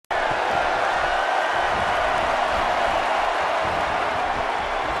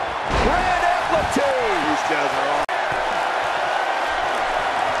guys are on.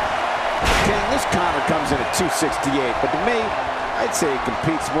 King, this counter comes in at 268, but to me, I'd say it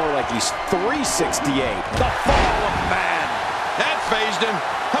competes more like he's 368. The fall of man. That phased him.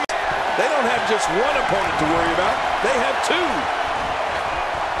 They don't have just one opponent to worry about. They have two.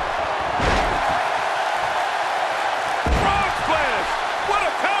 Frog splash. What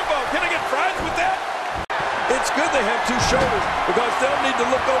a combo. Can I get fries with that? It's good they have two shoulders because they'll need to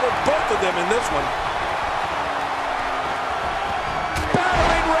look over both of them in this one.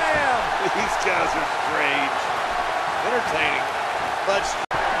 Battering Ram. These guys are strange. Entertaining. But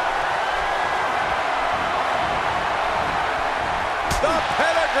the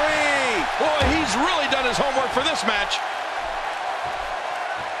Pedigree! Boy, he's really done his homework for this match.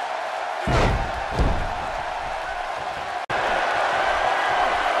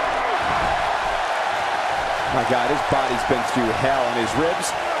 My God, his body's been through hell, and his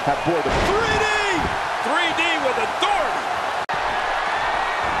ribs have bore the 3D! 3D with authority!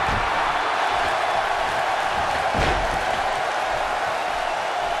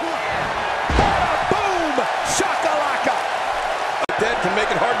 Bada boom! Shakalaka! That can make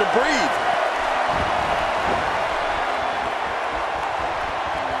it hard to breathe.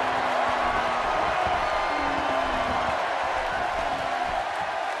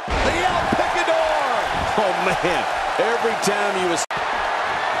 The Picador! Oh, man. Every time he was...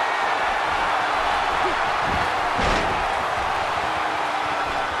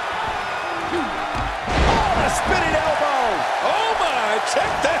 Oh, a spinning elbow! Oh, my!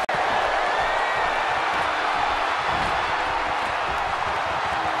 Check that!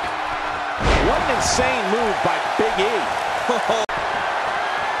 What an insane move by Big E.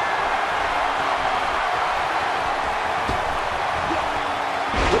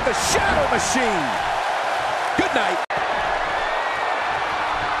 With the Shadow Machine. Good night.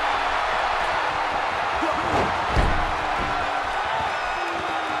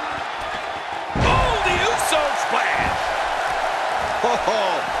 Oh, the Uso Splash.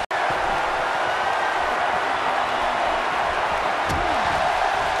 Oh.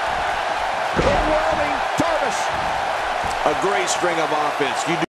 The Whirling Dervish. A great string of offense. You do